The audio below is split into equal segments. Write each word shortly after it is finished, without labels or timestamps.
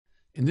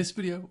In this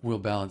video, we'll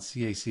balance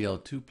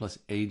CaCl2 plus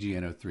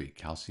AgNO3,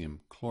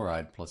 calcium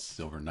chloride plus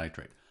silver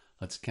nitrate.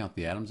 Let's count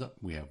the atoms up.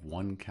 We have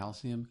 1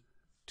 calcium,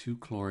 2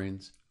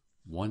 chlorines,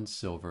 1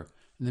 silver,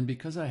 and then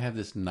because I have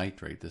this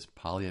nitrate, this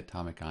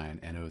polyatomic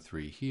ion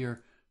NO3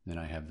 here, and then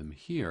I have them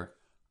here,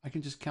 I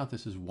can just count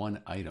this as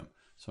one item.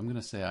 So I'm going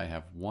to say I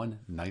have 1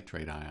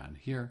 nitrate ion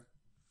here.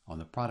 On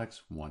the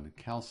products, 1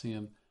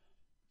 calcium.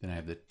 Then I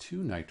have the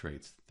 2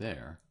 nitrates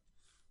there,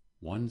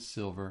 1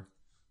 silver,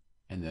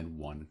 and then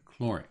 1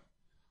 chlorine.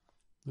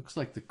 Looks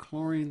like the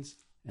chlorines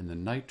and the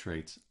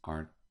nitrates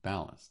aren't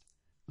balanced.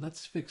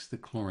 Let's fix the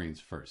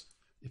chlorines first.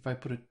 If I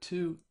put a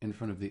 2 in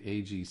front of the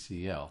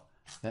AgCl,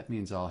 that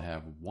means I'll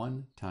have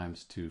 1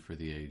 times 2 for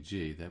the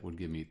Ag. That would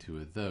give me 2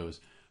 of those.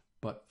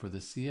 But for the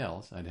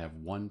Cls, I'd have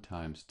 1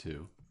 times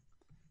 2.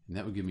 And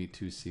that would give me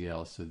 2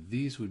 Cls. So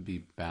these would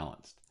be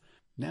balanced.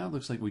 Now it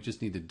looks like we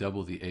just need to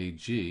double the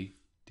Ag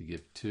to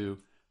give 2,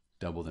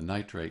 double the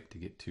nitrate to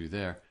get 2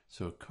 there.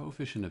 So a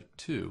coefficient of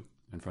 2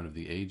 in front of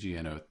the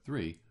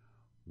AgNO3,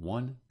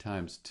 1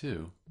 times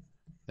 2,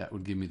 that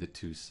would give me the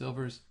 2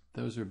 silvers.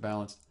 Those are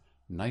balanced.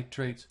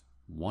 Nitrates,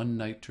 1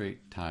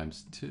 nitrate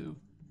times 2,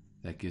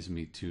 that gives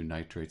me 2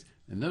 nitrates,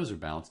 and those are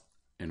balanced,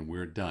 and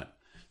we're done.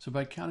 So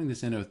by counting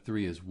this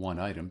NO3 as one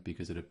item,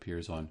 because it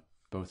appears on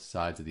both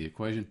sides of the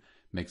equation,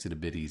 makes it a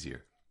bit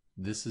easier.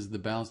 This is the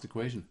balanced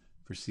equation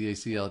for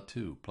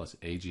CaCl2 plus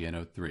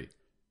AgNO3.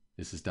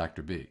 This is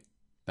Dr. B.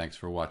 Thanks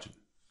for watching.